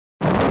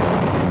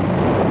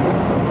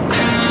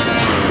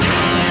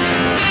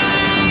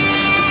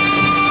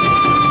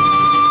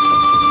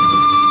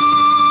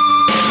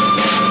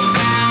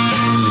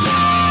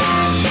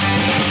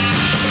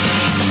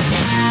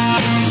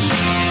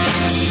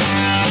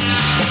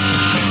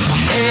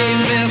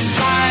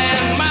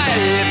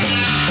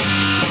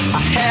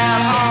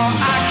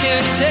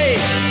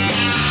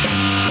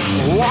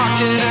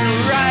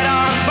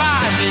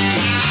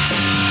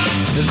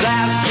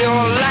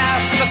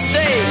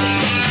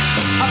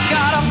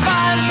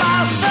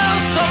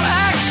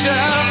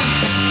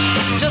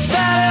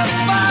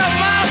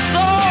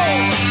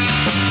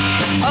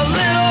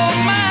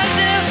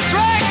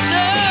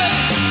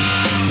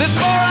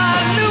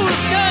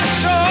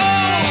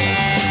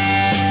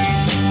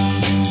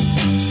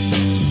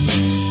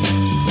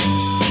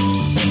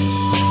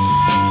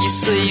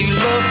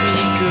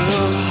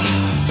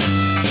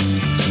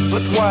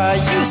why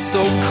are you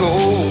so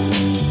cold?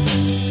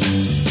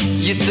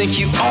 You think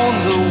you own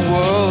the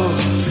world,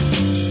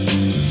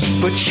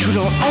 but you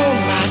don't own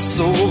my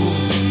soul.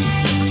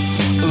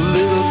 A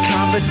little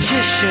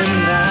competition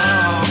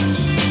now,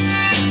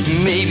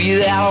 maybe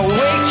that'll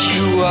wake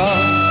you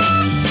up.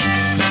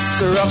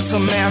 Stir up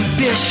some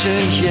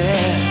ambition,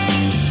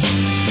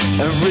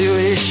 yeah, and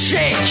really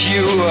shake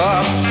you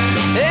up.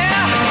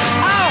 Yeah,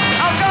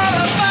 I'm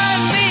gonna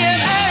find me an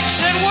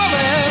action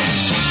woman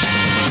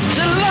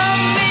to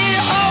love me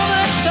all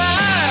the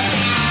time.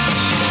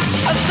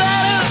 A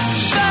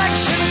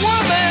satisfaction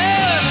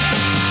woman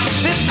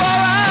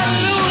before I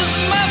lose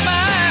my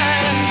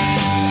mind.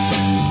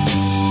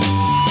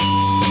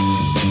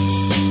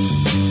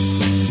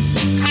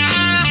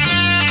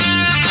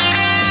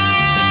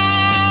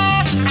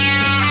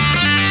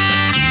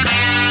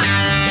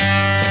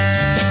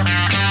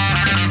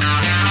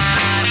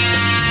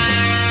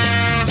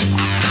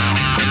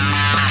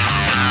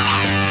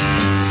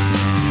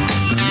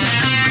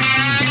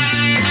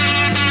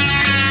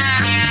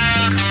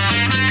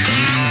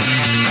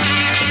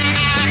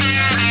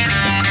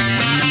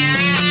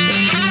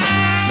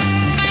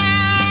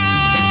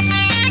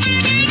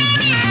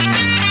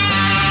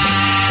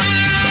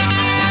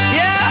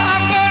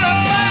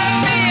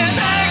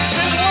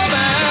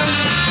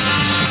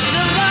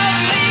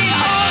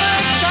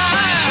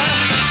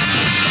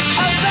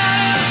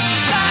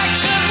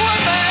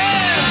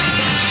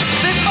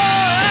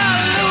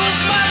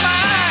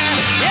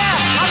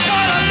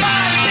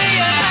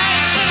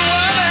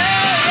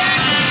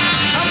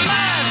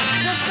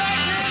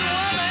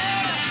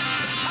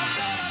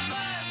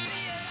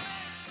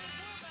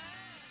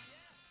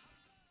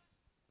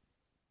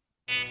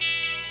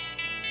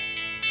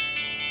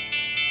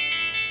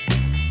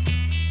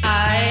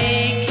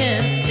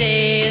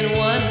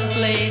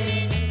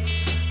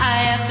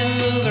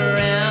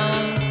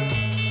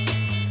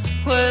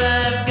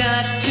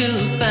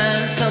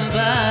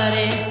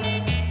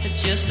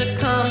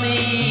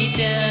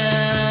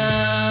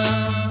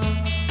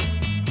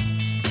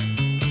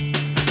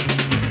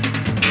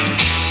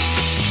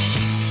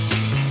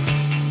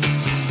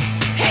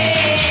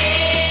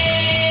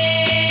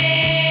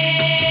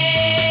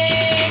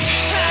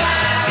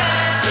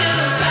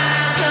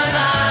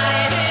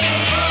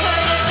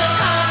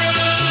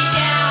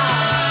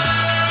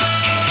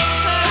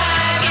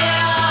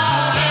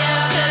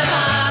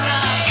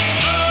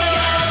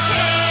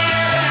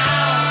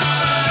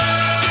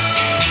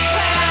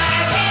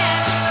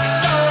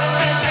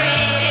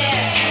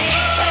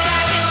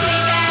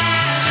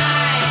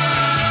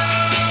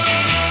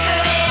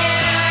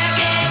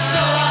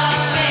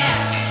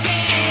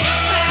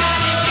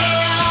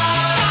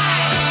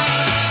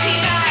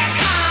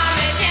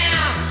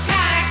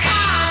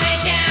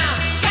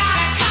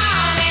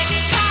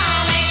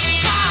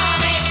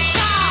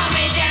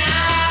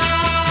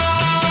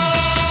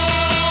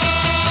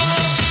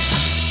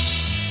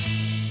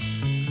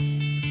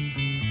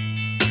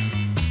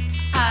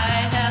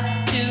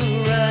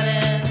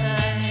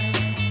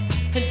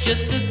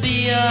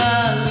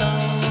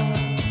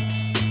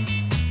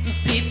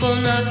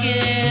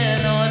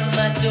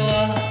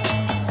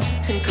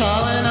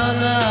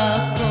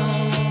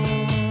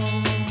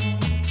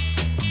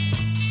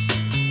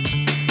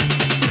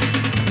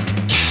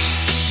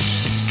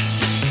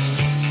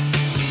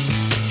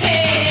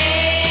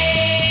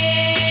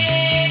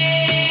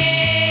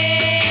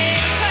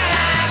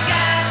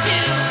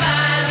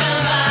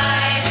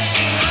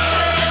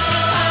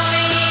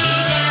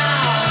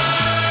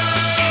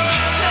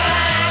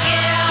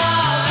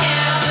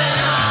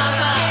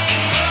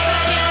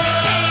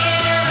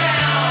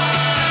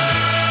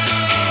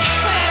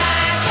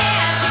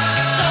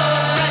 So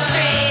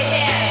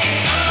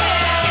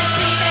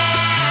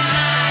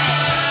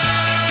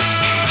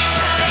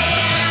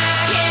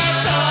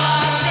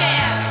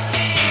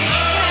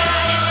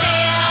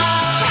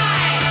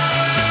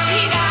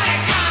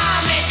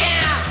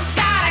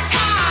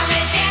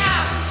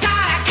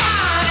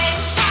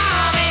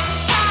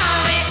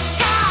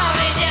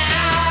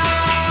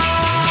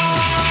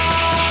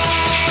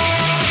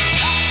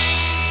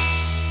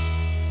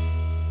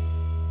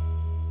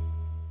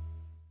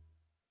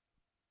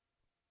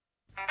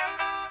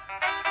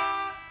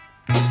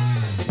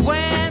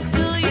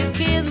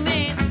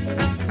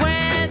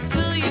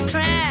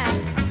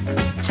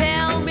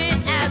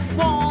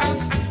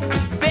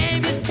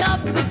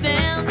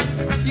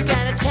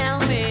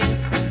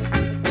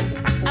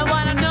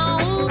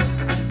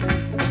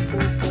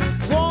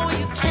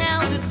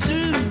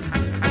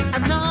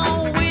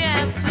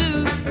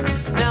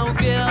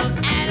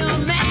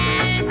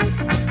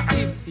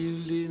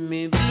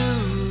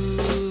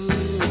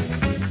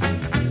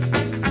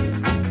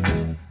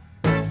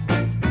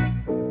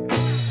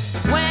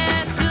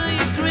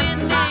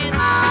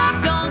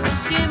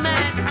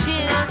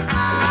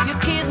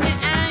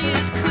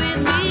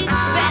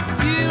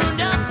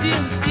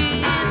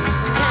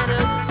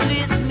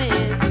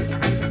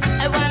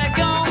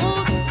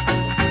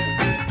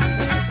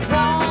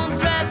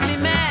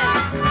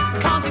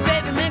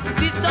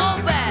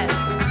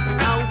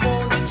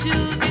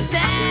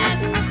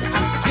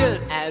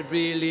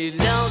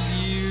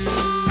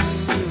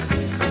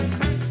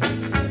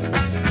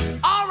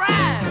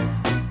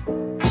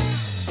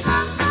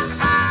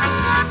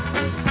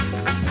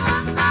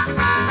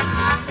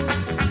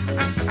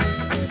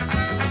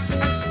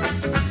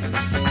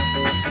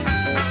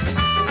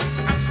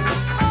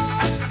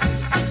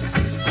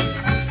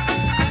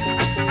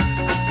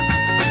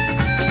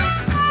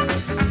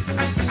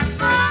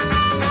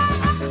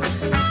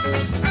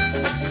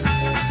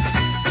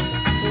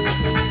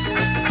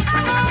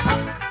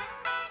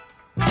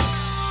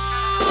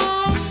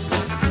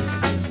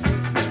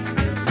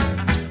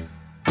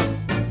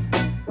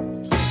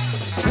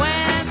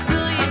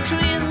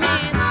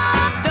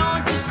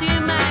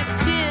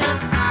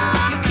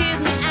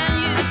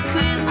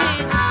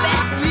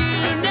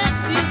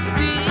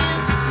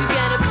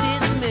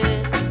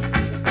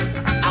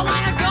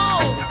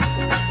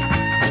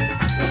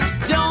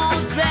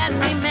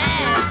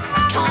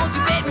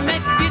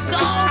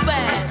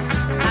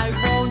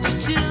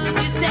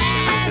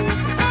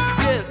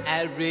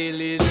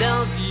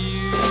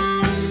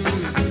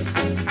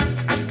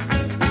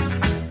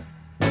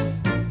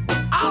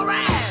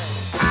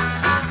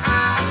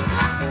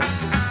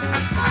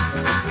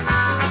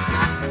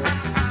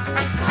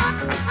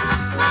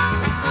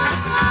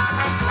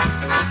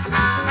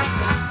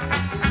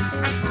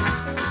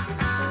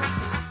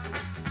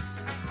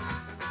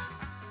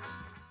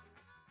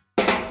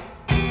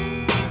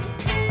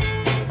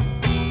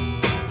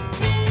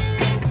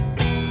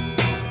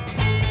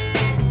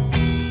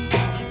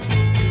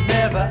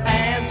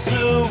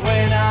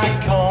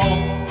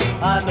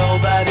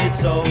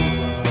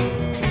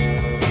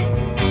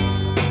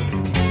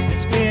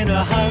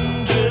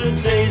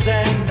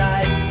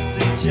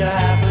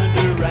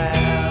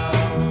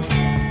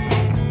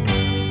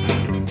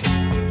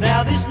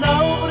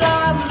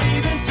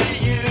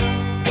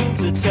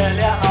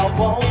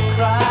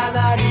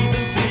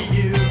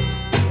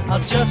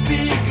I'll just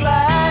be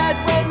glad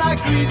when my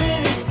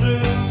grieving is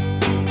through.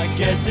 I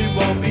guess it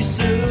won't be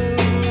soon.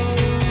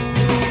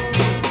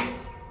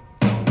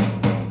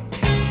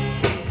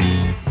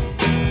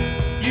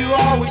 You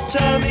always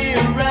turn me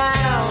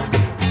around.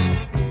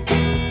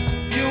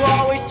 You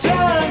always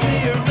turn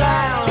me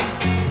around.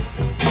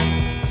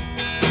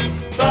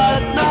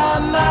 But my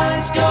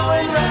mind's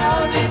going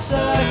round in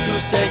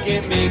circles,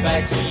 taking me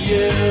back to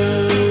you.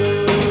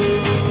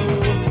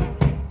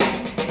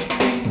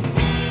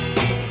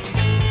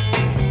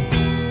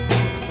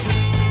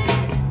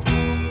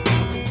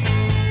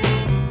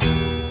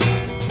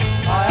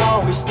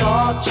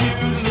 Thought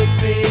you'd look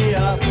me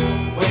up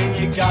when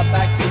you got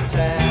back to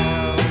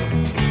town.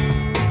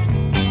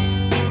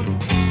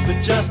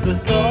 But just the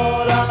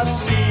thought of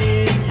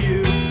seeing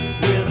you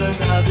with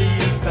another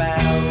you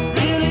found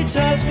really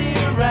turns me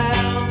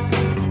around.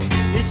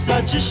 It's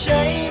such a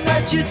shame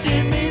that you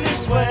did me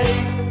this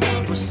way.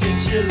 Well,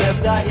 since you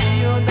left I hear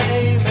your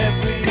name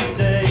every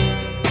day.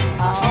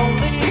 I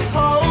only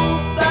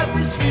hope that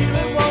this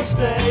feeling won't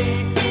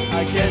stay.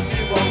 I guess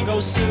it won't go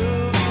soon.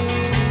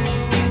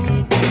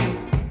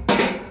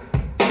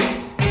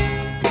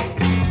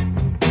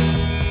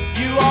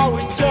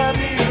 Turn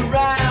me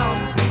around.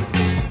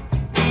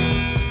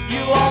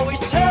 You always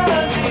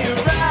turn me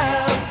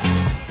around.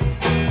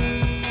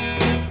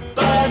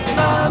 But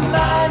my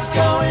mind's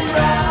going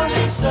round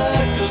in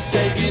circles,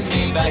 taking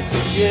me back to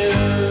you.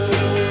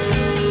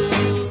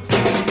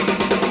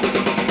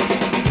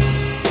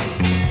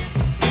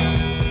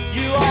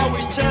 You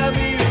always turn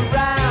me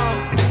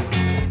around.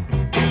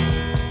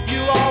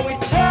 You always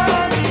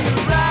turn me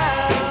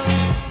around.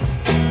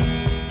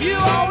 You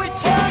always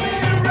turn me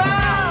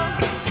around.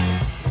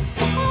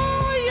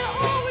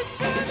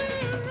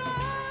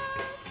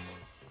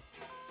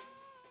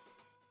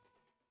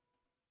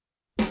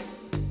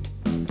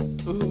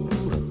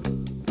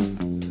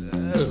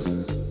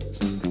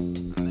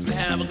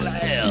 Have a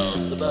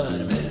glass of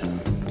Buttermilk.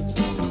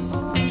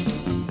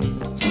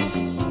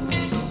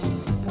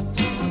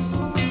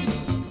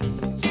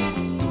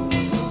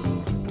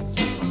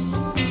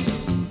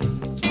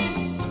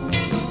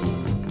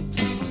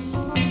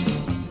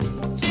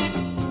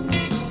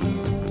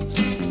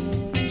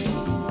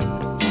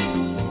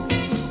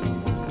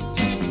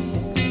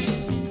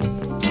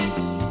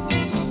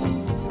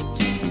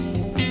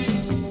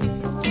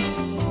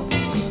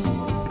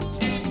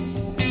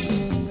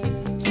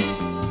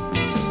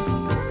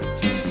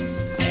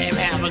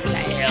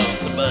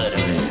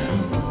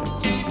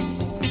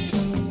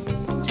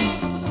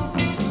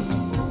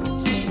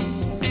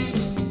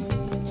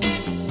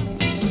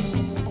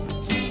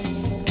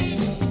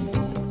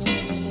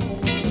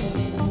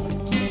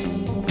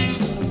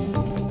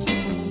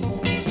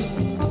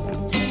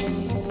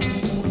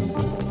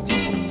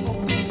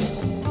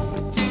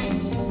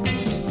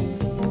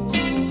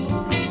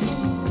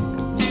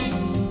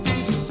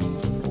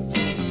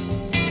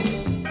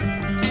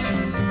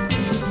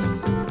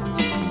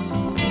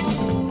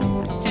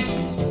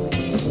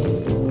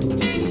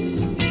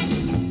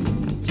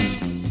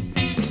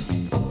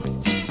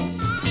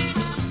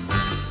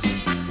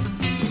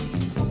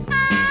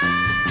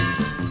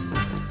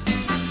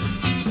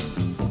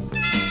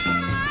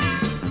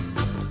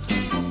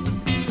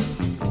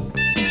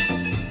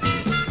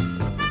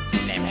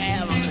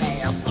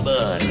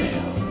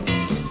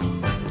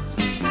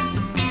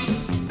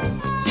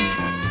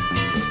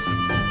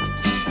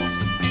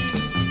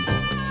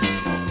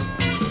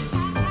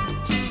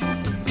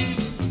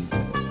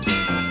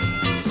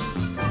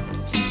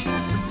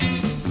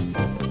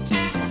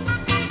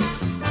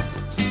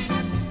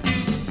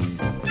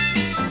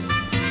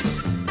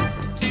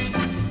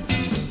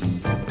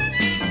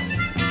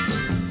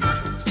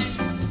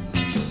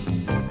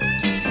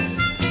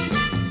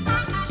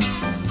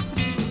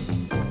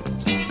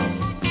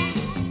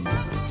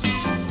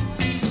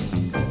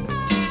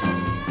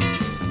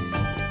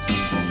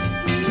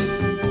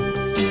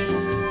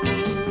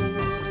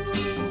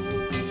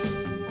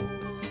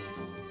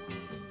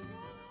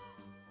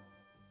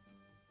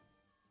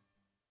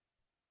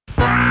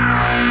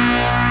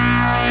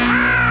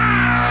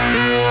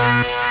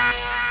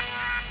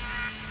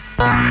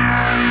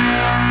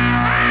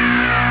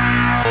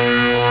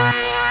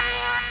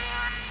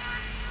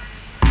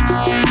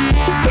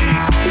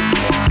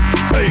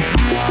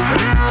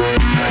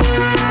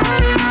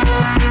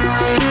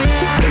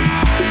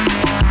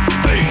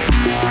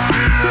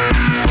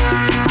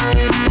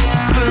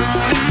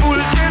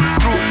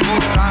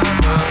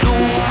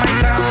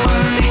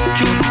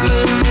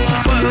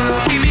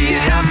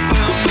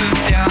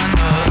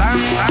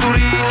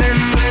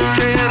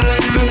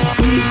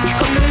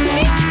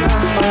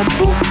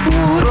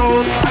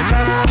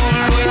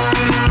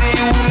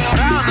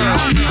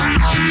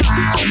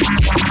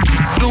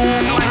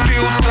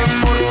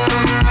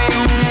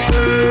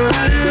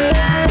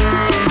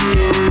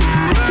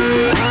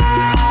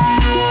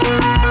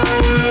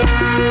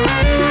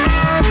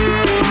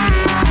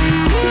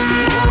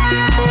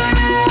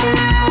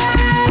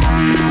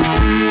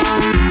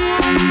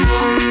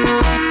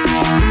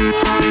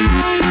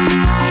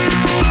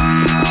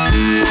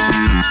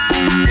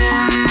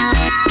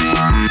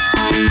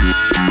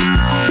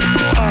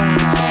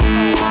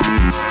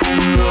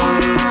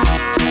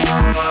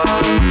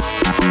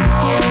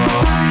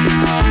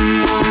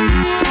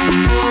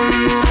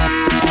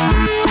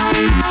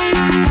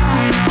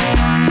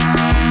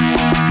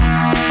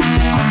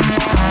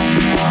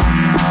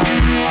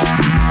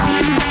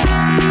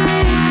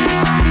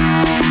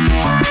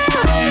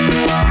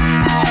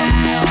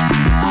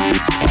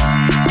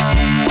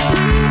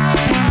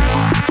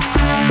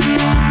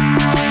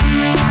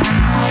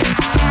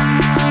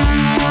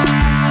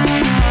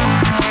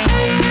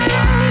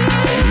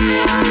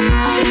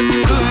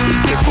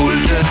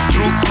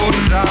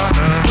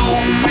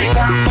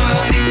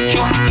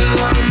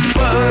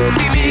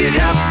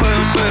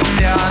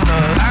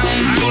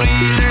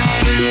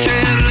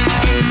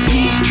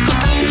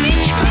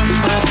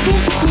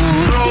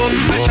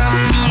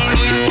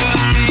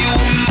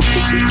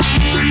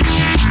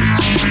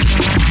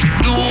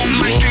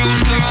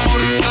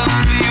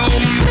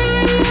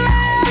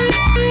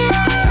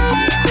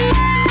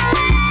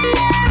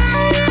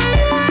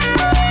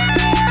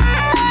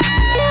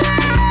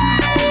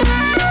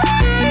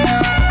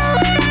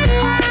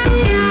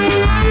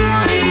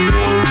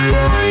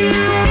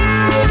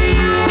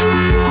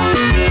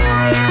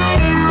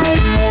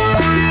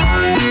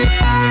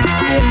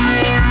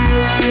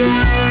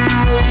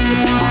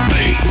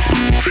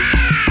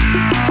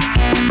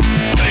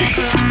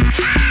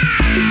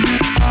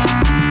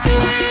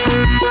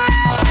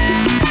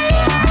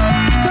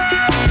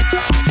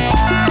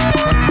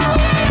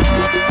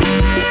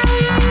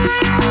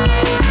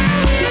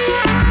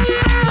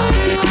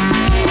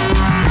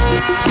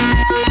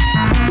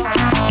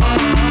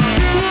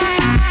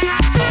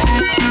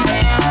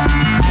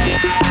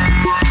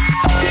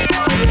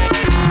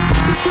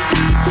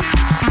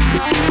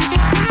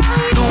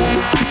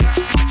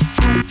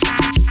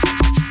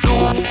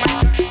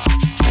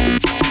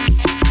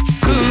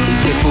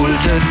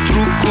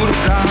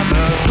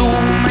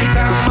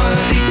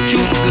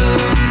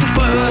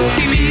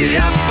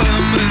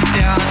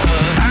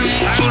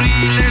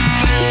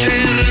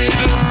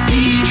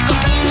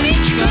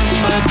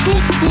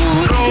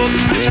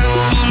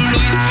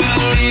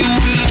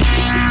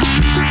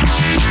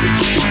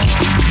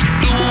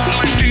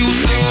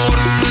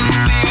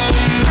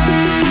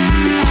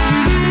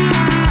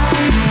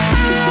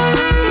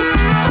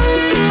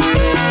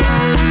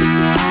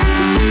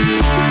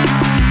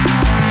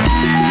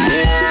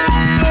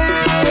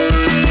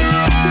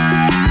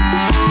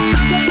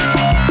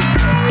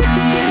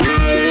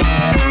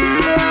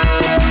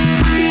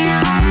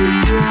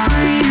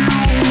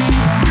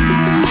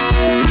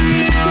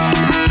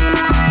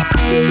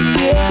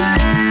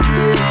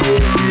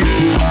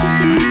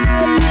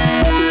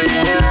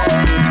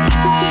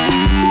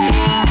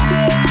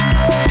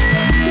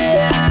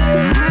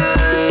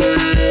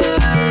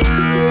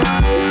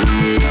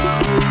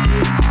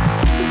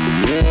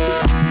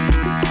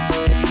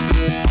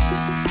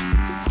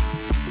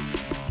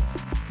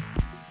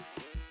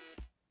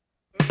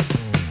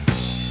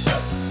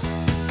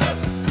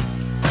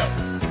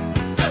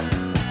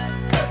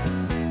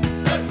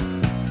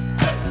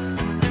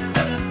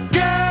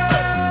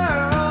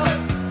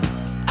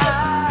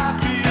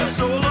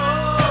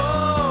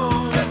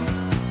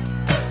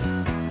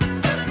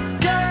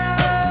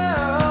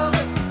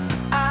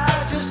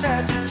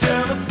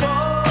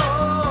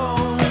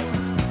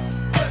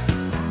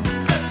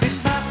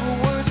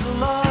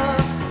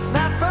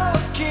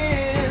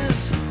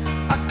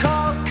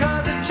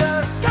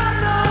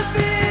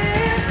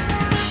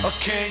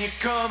 Can you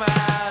come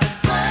out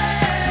and play?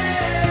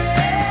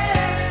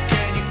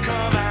 Can you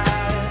come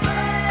out and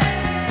play?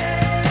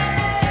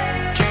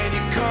 Can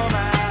you come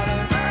out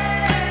and play?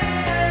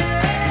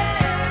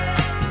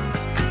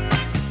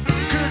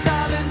 'Cause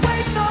I've been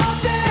waiting all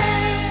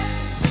day.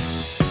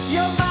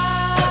 Your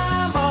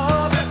mama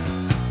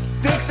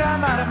thinks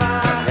I'm out of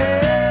my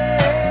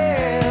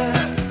head.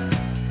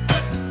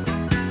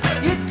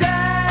 Your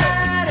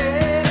daddy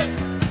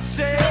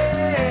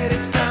said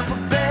it's time for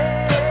bed.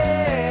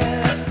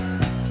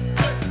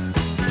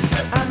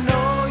 I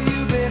know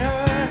you've been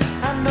hurt,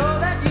 I know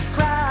that you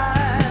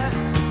cried,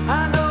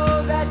 I know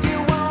that you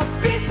won't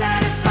be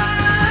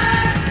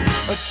satisfied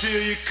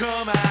until you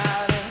come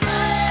out.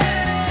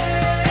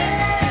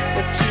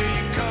 Until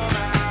you come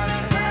out.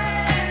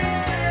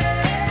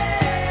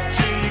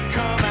 Till you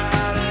come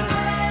out.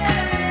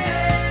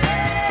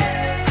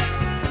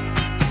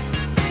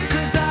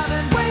 'Cause I've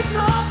been waiting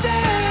all day.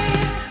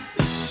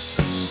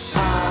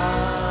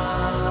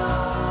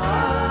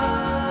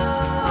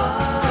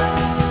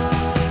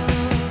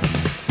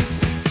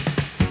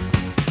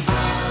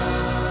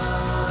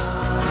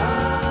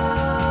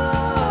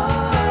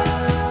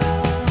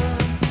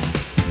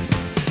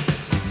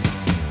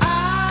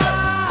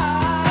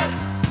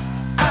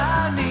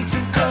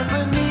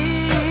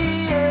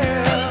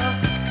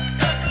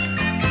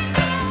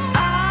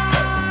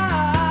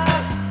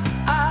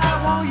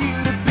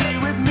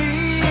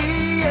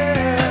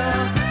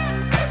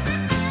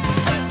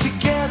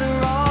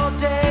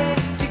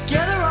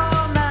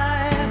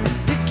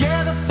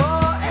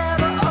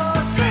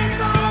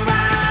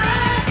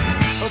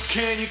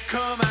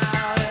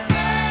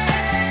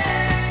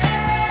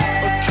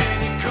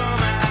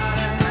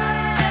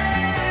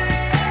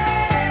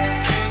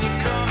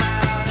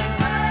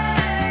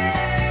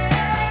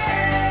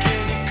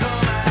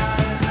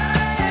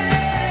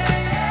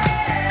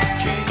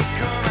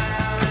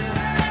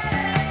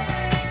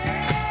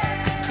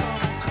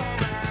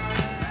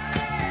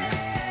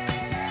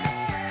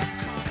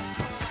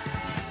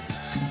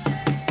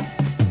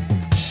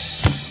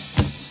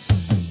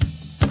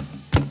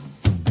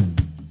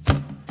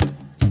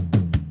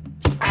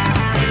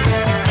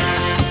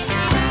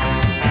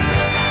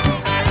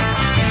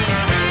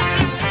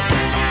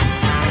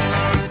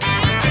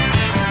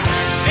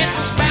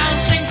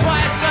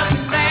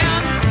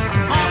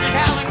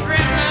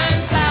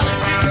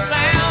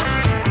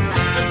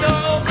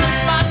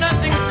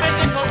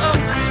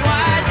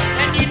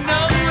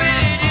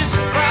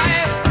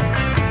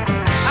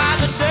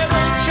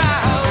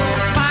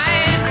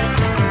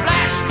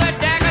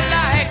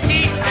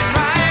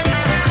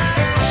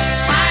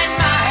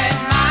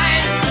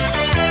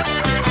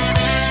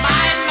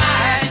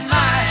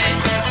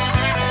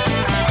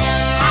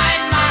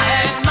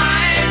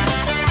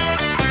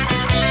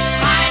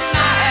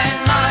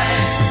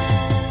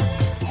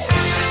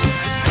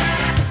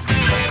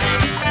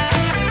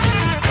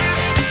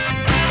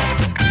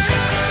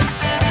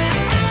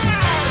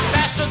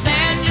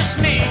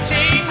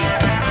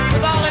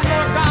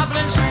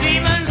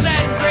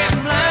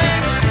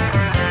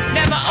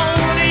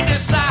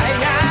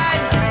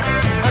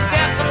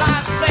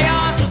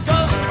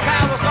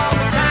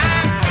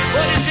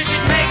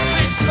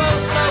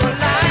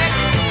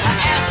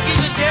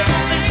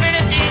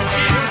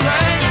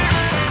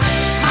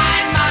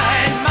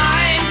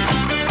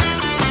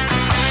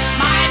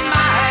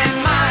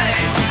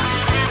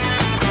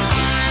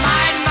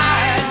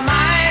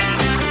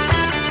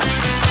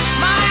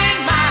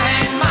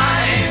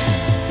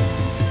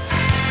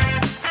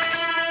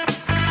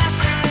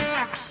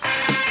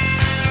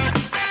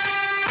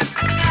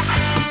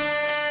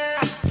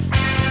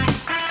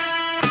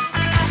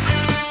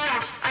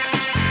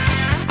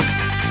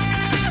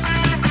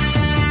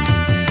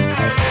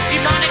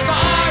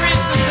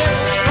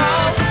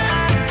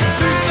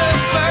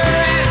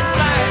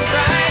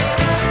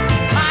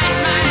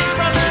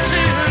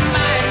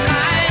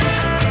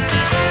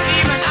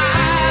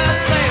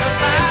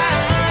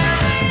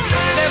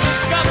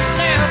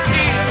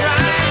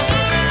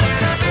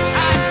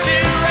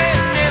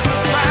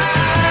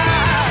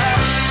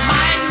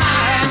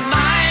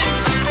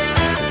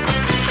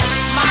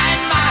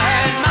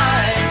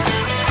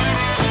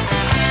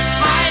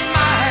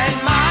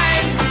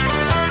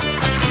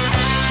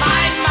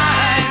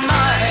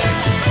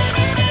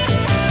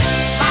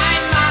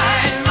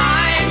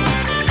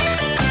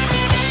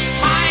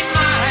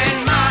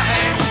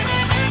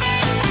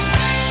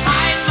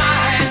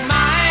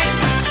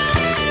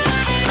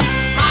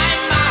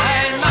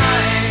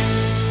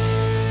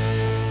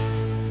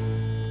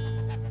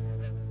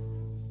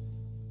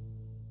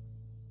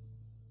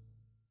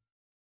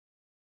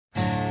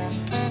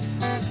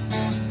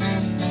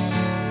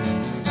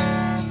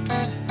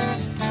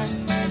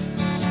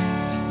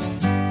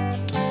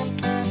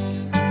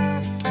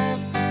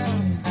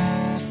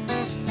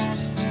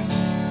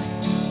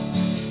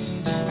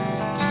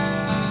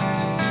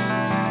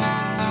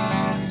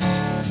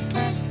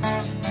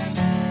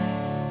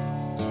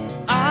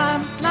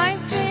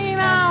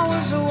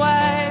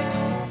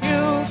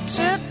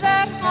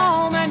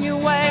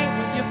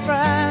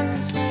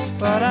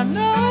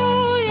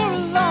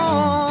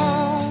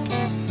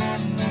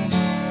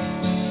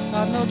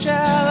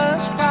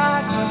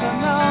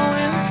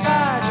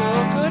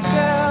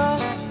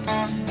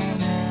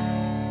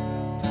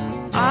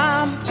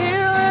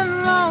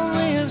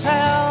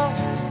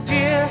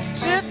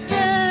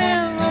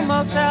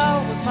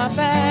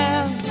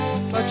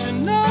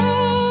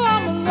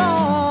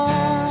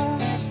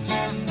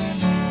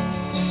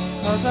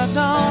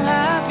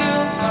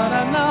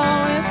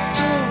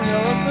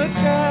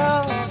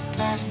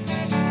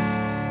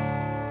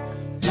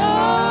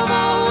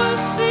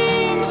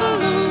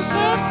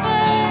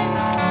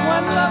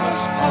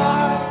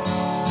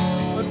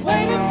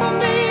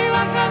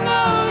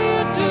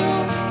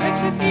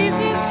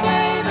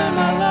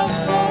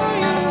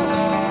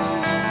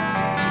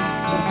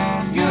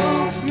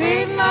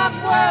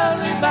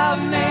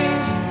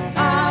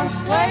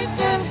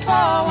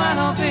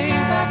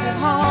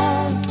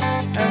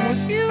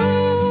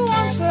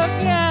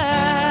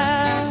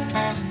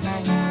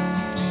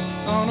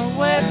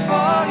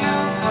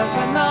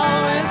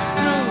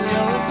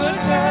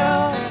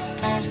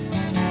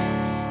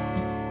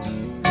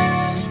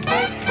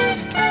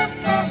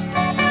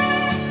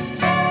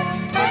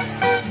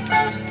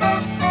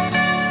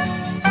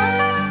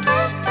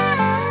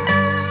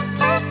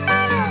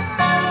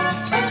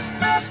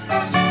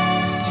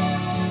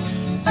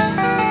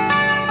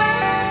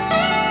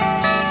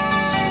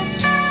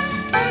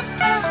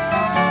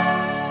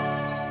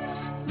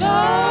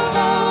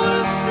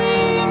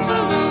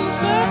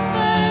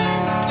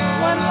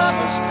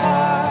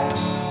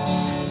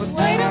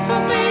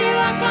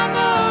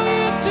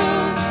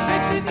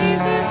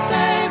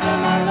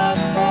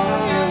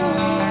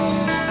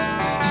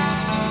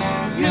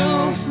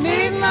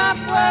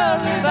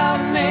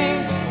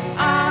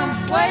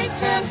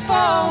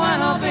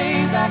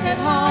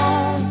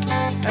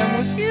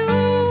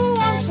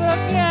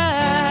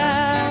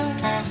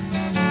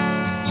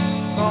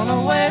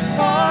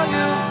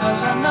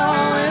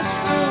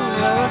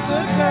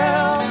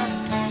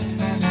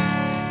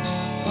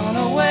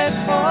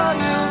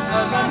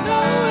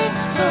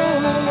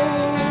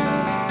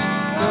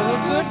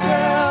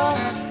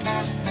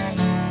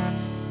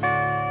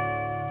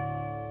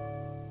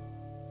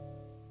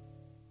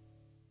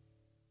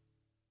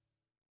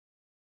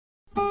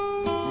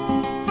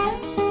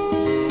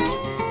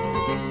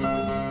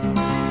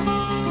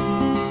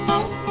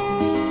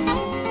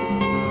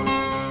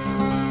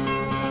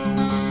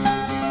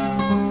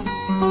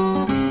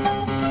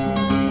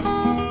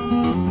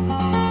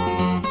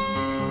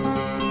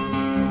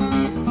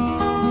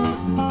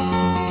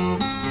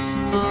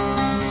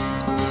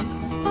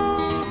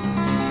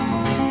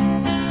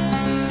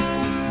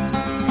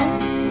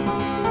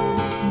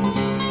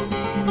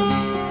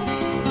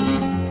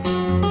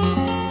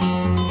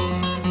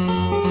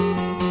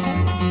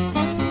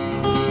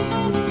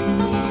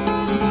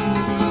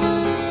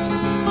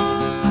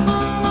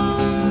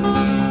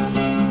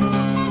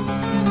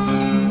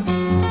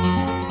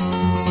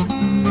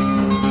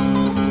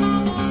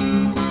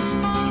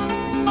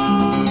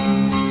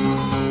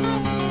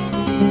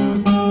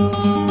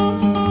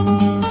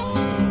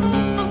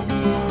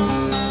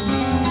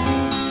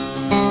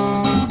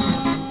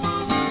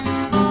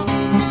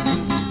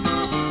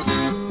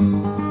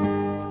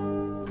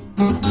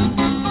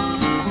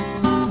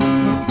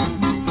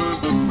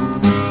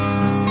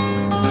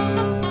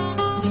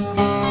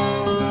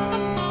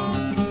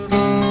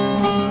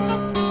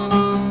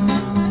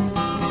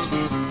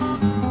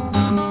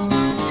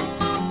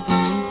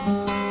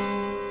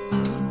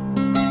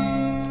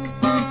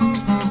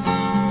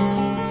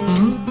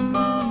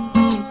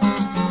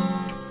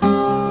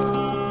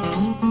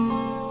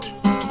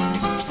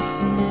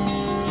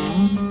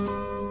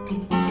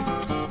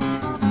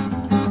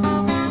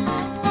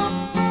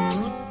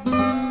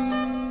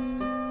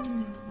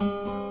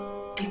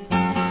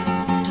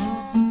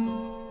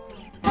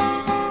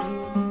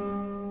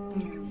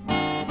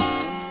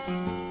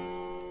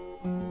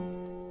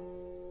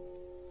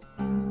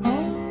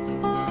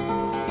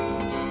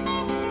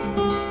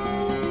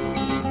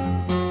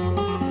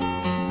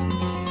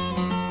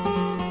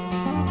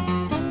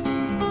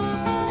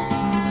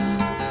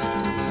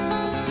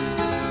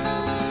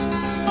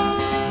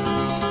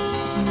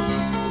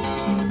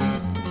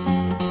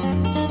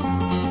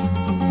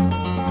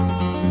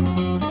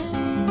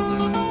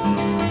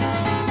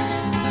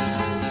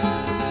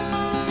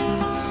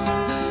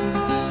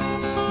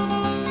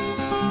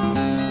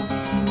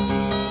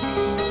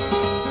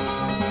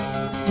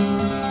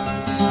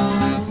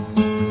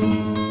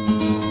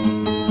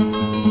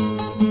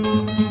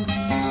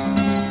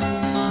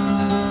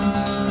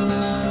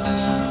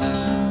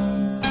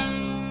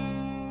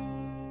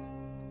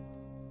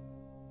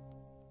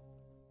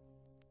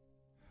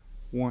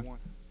 1,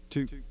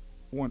 2,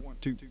 1,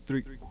 2,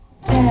 3.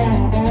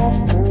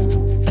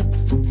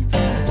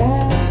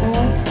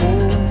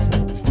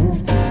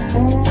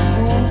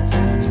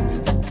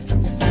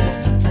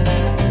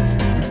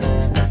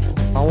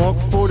 I walk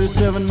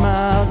 47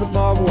 miles of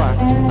barbed wire.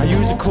 I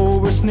use a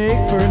cobra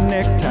snake for a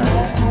necktie.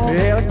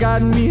 Well, I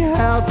got me a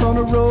house on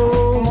the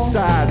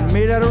roadside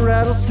made out of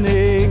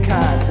rattlesnake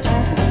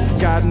hide.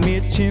 Got me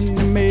a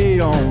chimney made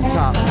on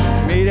top,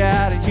 made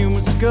out of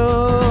human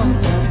skull.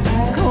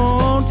 Come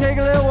on, take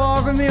a little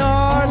walk with me,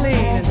 Arlene,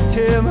 and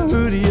tell me,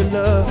 who do you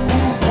love?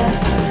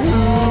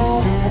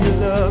 Who do you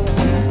love?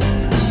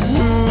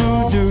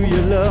 Who do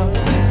you love?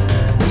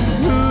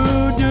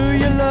 Who do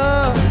you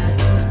love?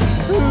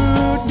 Who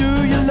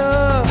do you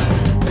love?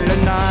 The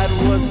night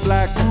was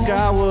black, the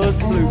sky was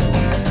blue.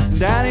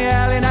 Down the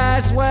alley,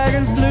 nice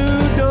wagon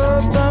flew.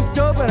 Door bumped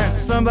open and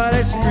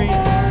somebody screamed.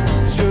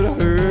 Should've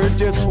heard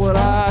just what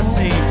I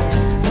seen.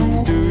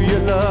 Who do you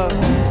love?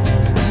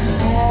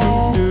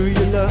 Who do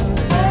you love?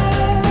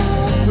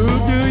 Who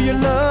do you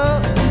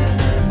love?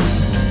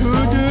 Who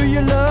do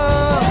you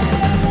love?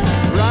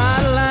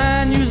 Ride a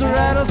line, use a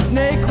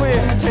rattlesnake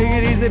whip. Take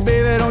it easy,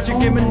 baby, don't you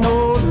give me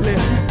no lip.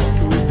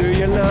 Who do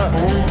you love?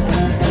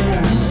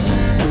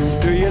 Who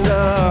do you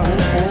love?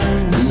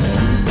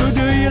 Who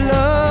do you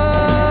love?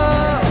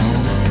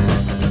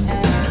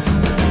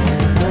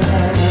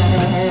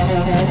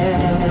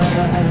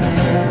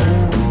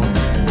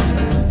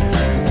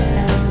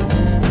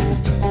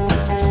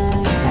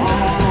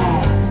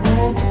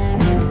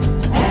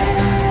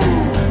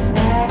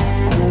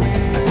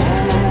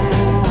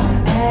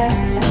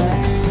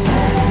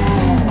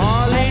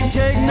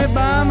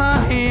 By my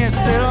hand,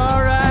 said,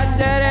 all right,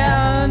 daddy,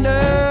 I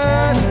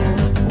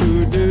understand.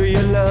 Who do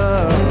you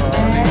love,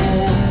 Arlene?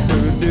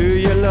 Who do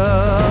you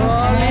love,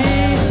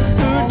 Arlene?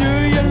 Who do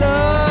you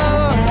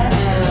love?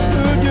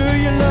 Who do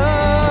you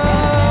love?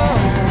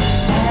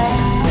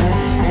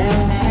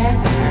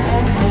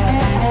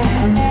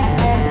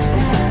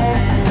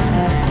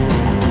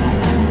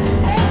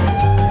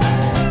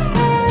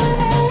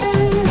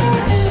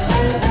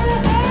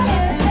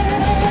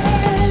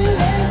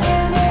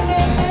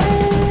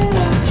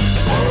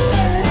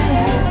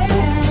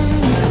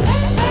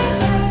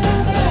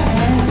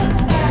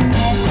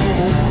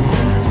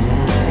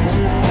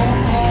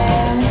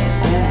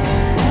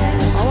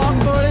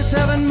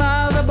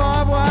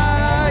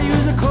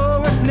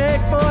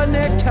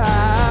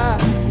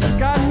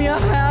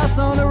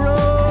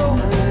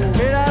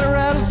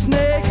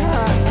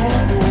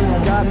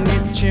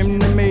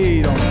 Chimney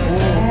made on,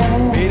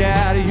 made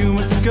out of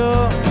human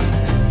skull.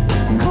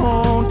 Come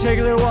on, take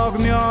a little walk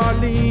with me,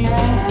 Arlene,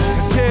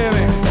 and tell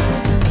me.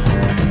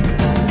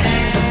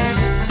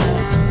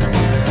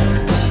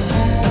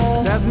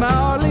 That's my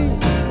Arlene.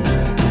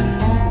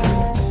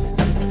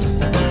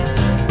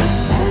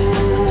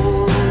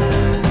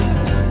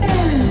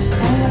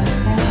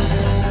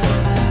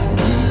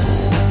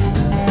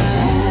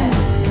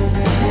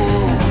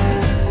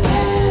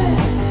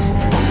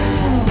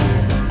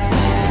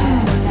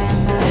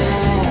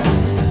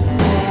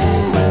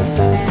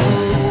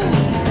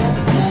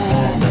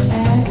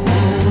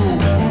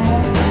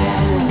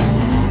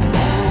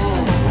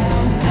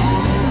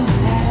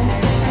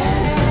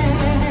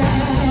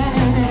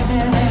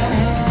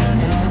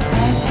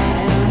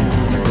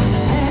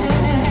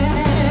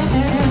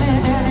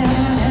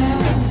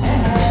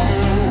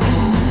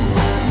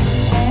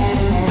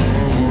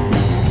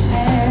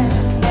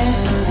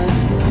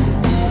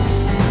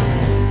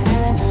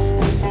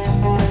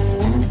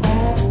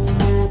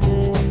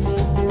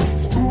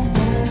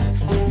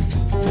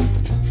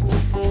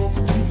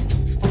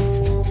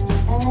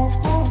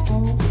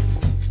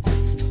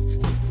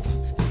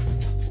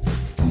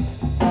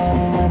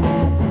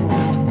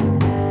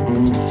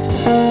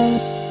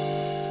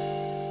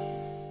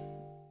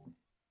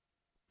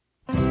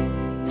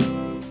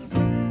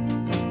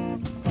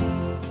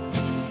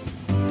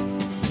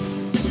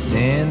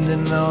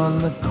 Standing on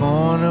the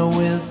corner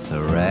with a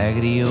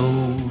raggedy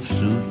old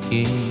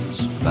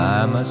suitcase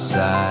by my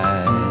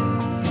side,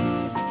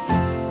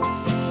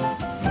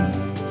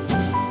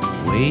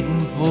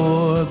 waiting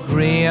for a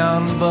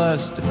crayon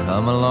bus to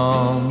come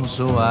along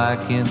so I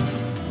can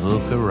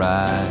hook a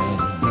ride.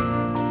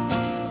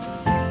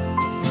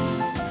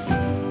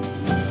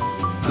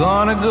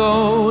 Gonna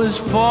go as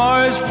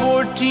far as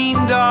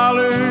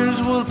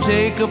 $14 will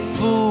take a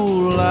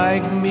fool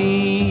like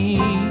me.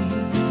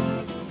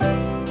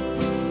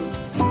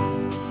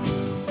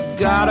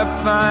 Gotta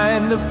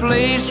find a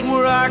place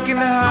where I can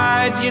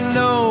hide, you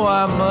know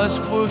I must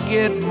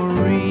forget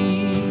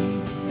Marie.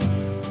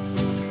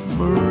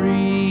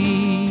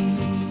 Marie,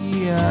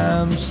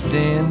 I'm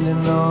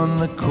standing on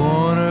the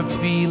corner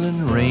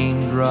feeling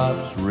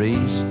raindrops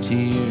race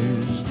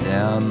tears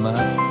down my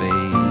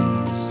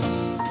face,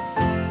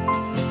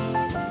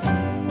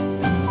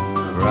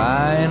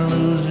 crying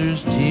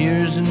losers'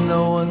 tears and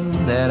knowing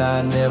that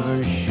I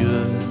never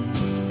should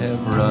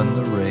have run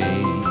the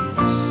race.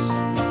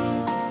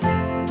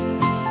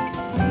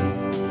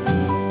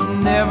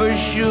 never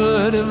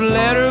should have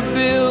let her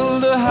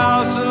build a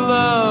house of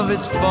love.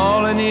 It's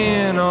falling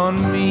in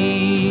on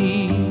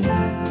me.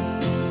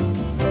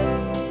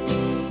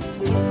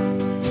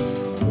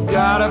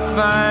 Gotta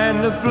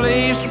find a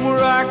place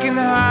where I can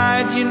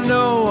hide. You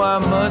know I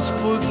must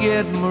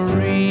forget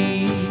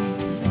Marie.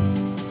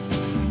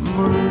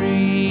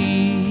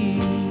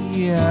 Marie,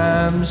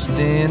 I'm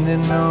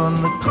standing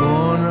on the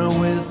corner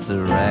with the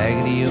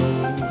raggedy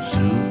old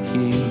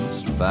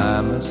suitcase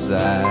by my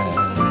side,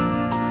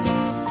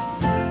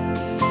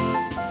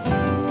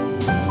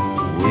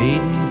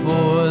 waiting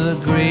for the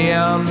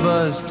Greyhound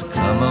bus to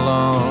come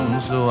along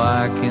so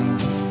I can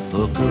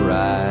book a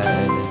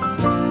ride.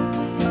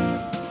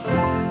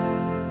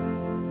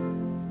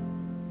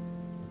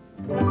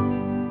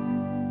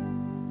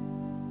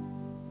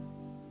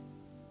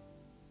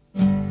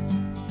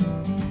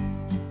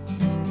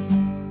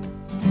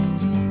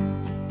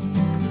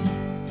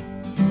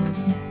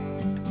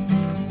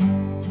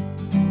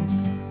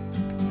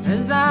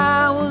 As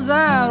I was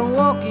out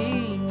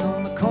walking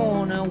on the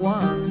corner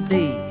one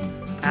day,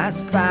 I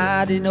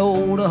spied an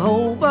old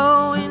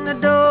hobo in the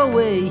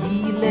doorway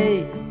he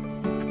lay.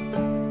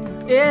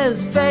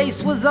 His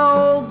face was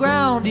all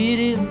grounded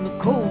in the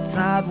cold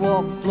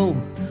sidewalk floor,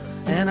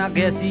 and I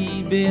guess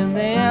he'd been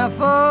there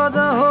for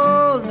the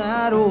whole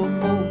night or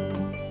more.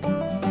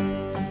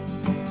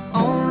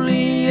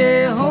 Only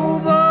a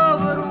hobo,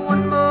 but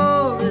one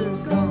more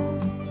is gone,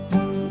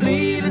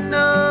 leaving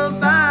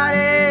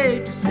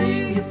nobody to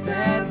sing a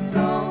sad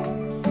song,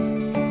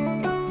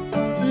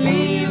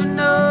 leaving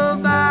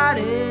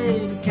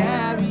nobody to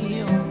carry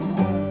him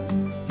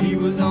home. He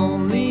was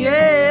only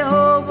a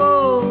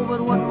hobo,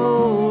 but one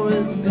more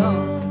is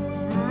gone.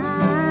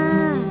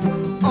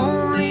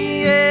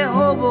 Only a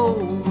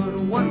hobo, but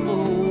one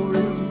more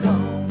is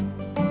gone.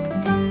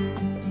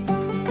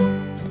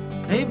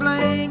 A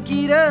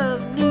blanket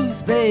of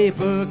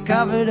newspaper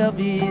covered up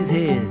his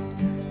head,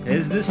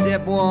 as the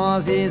step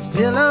was his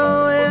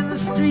pillow and the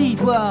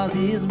street was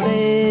his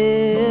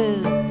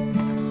bed.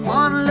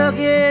 One look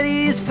at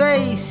his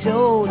face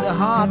showed the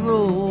hard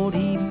road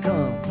he'd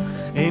come,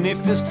 and a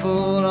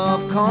fistful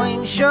of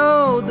coins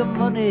showed the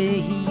money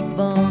he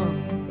bummed.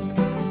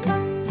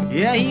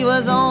 Yeah, he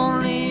was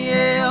only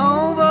a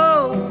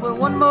hobo, but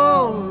one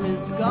more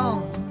is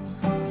gone,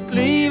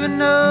 leaving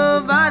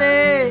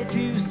nobody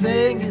to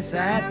sing a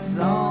sad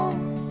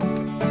song,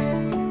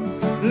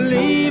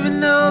 leaving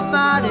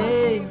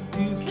nobody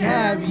to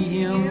carry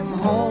him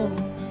home.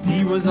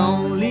 He was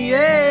only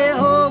a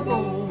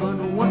hobo, but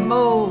one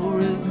more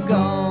is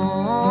gone.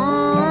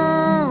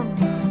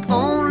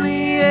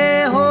 Only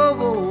a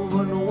hobo,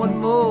 but one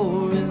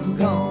more is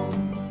gone.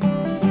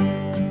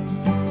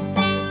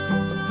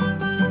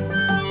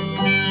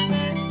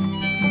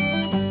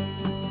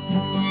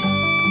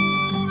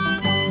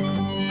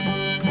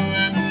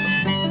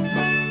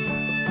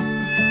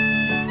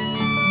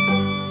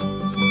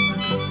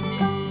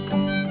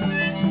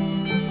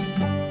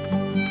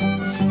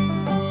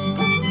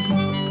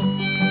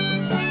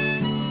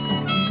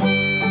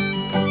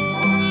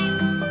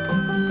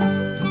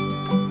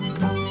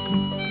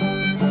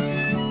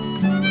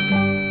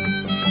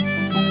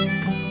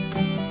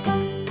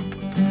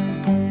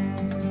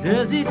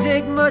 Does it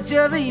take much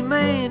of a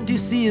man to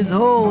see his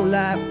whole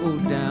life go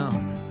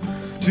down,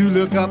 to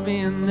look up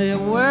in the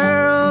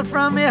world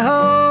from a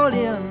hole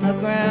in the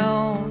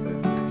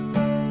ground,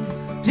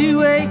 to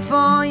wait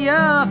for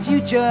your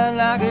future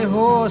like a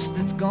horse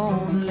that's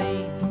gone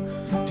lame,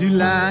 to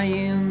lie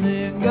in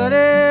the gutter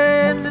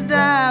and to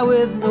die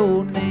with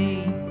no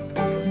name?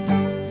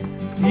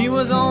 He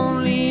was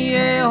only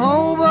a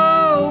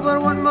hobo,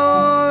 but one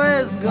more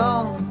is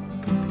gone,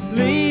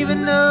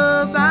 leaving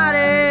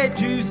nobody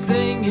to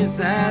sing his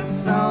sad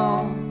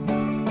song,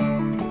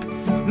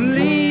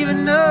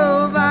 leaving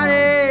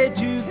nobody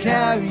to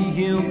carry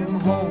him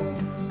home.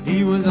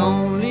 He was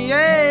only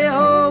a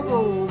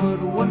hobo,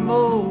 but one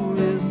more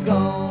is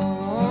gone.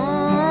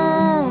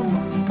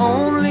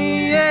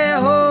 Only a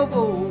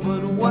hobo,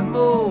 but one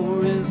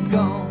more is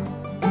gone.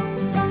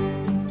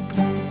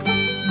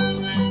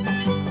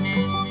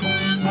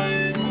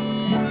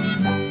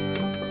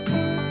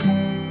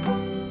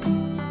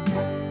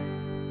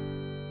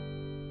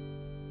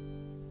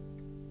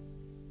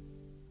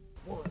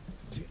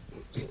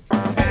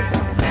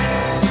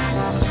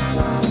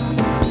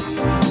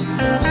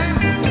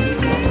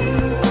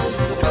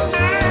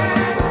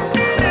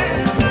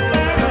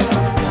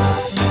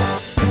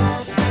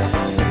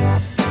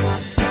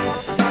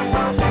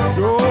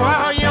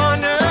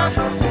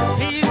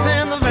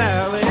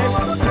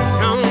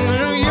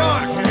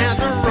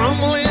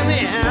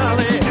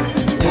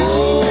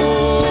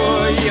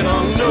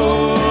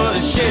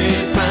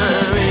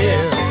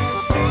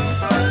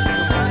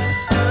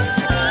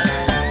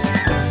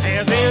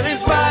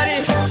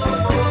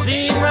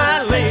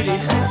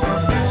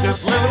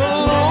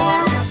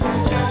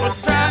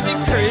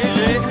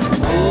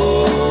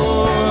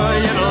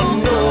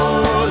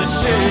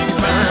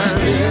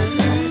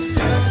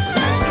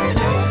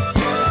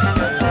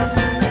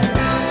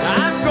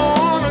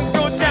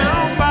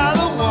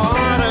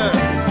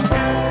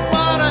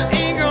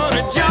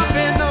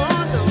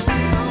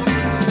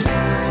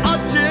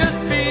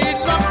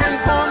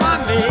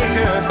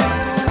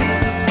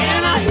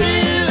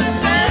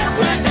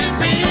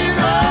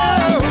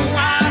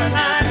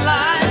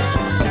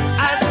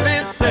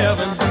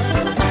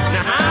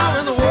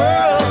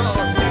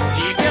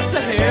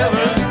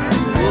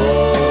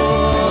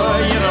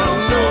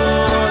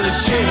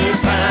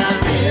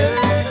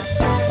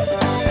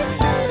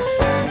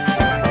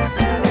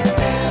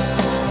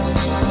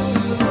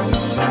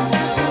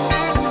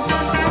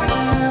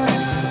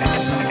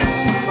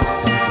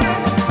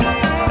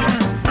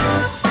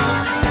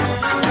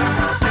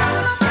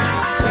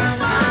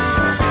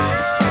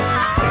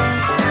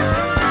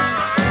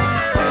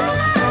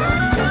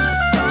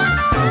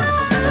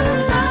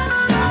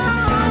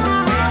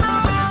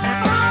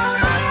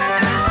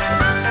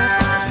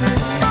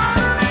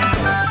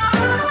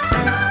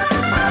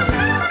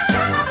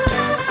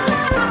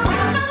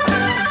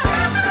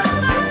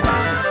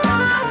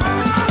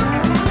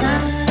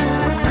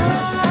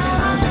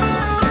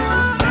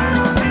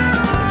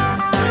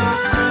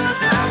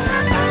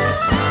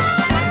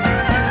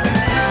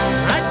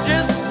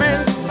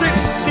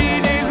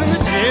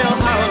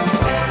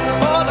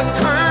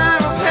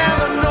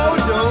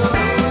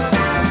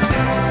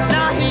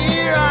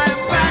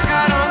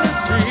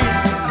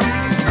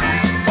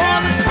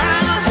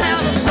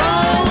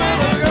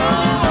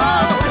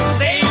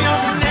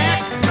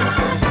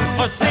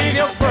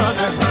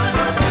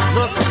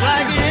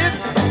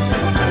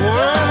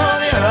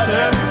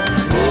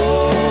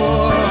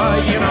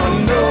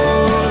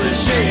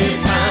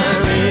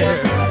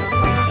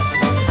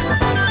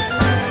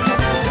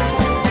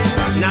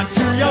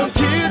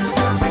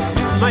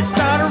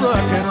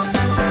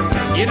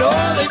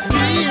 know they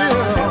feel.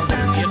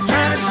 You're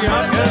trying to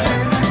shut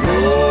us